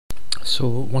So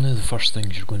one of the first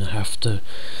things you're going to have to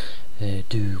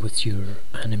do with your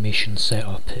animation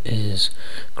setup is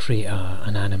create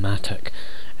an animatic,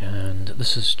 and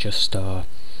this is just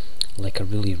like a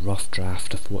really rough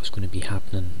draft of what's going to be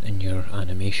happening in your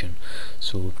animation.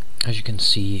 So as you can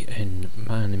see in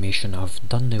my animation, I've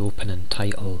done the opening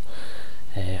title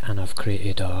and I've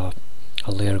created a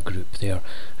layer group there,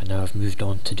 and now I've moved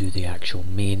on to do the actual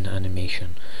main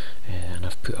animation, and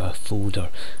I've put a folder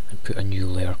and put a new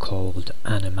layer called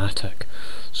animatic.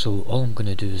 So all I'm going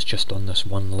to do is just on this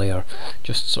one layer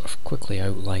just sort of quickly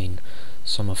outline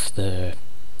some of the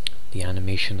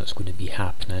animation that's going to be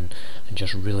happening, and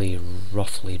just really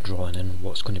roughly drawing in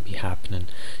what's going to be happening,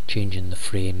 changing the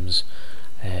frames,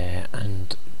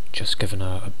 and just giving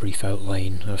a brief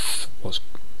outline of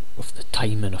the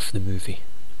timing of the movie.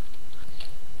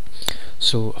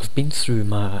 So I've been through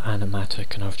my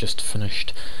animatic and I've just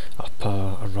finished up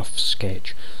a rough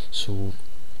sketch. So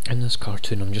in this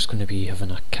cartoon I'm just going to be having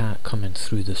a cat coming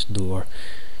through this door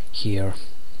here,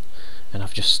 and let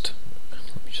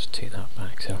me just take that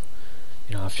back there.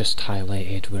 You know, I've just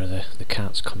highlighted where the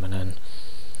cat's coming in,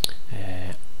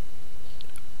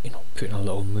 you know, putting a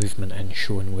little movement in,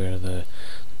 showing where the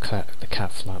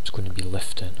cat flap's going to be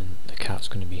lifting and the cat's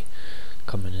going to be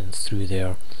coming in through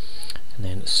there. And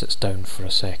then it sits down for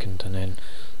a second and then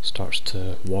starts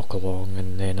to walk along,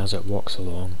 and then as it walks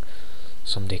along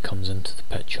somebody comes into the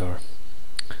picture,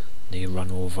 they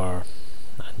run over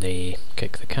and they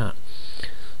kick the cat.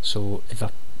 So if I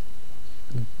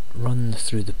run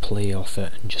through the play of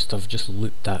it and I've just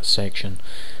looped that section,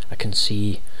 I can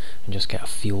see and just get a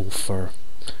feel for,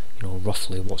 you know,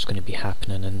 roughly what's going to be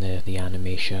happening in the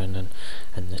animation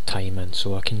and the timing.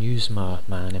 So I can use my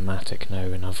animatic now,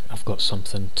 and I've got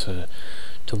something to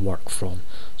work from.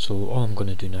 So all I'm going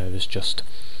to do now is just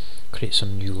create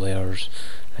some new layers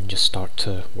and just start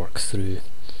to work through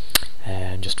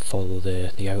and just follow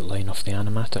the outline of the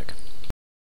animatic.